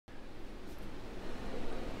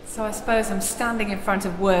So I suppose I'm standing in front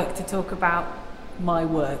of work to talk about my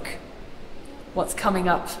work, what's coming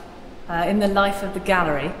up in the life of the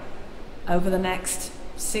gallery over the next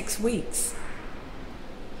 6 weeks.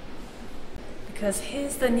 Because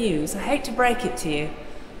here's the news, I hate to break it to you,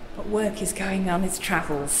 but work is going on its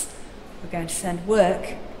travels. We're going to send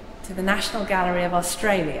work to the National Gallery of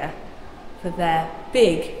Australia for their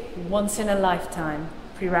big, once-in-a-lifetime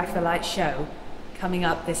Pre-Raphaelite show coming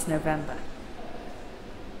up this November.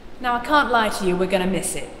 Now, I can't lie to you, we're going to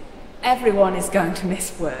miss it. Everyone is going to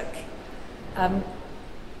miss work.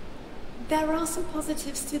 There are some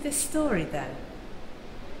positives to this story, though.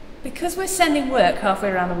 Because we're sending work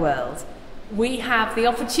halfway around the world, we have the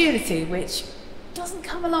opportunity, which doesn't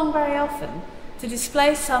come along very often, to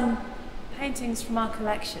display some paintings from our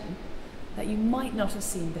collection that you might not have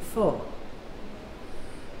seen before.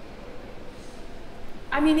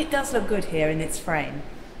 I mean, it does look good here in its frame.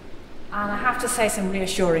 And I have to say some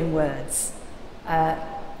reassuring words.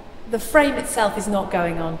 The frame itself is not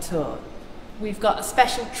going on tour. We've got a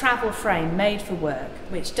special travel frame made for work,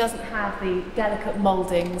 which doesn't have the delicate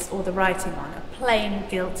mouldings or the writing on, a plain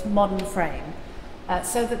gilt modern frame,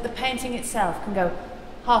 so that the painting itself can go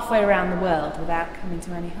halfway around the world without coming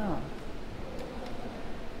to any harm.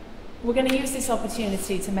 We're going to use this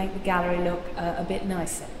opportunity to make the gallery look a bit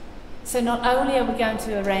nicer. So not only are we going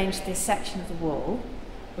to arrange this section of the wall,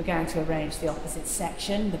 we're going to arrange the opposite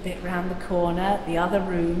section, the bit round the corner, the other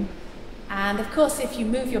room, and of course if you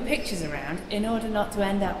move your pictures around, in order not to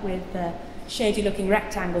end up with shady looking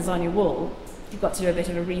rectangles on your wall, you've got to do a bit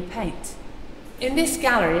of a repaint. In this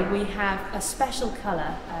gallery we have a special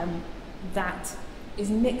colour that is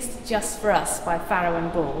mixed just for us by Farrow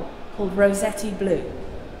and Ball, called Rossetti Blue.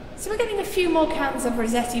 So we're getting a few more cans of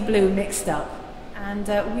Rossetti Blue mixed up, and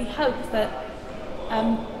we hope that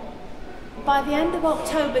by the end of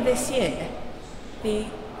October this year, the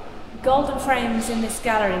golden frames in this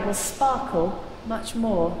gallery will sparkle much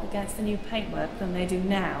more against the new paintwork than they do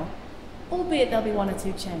now, albeit there'll be one or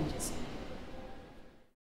two changes.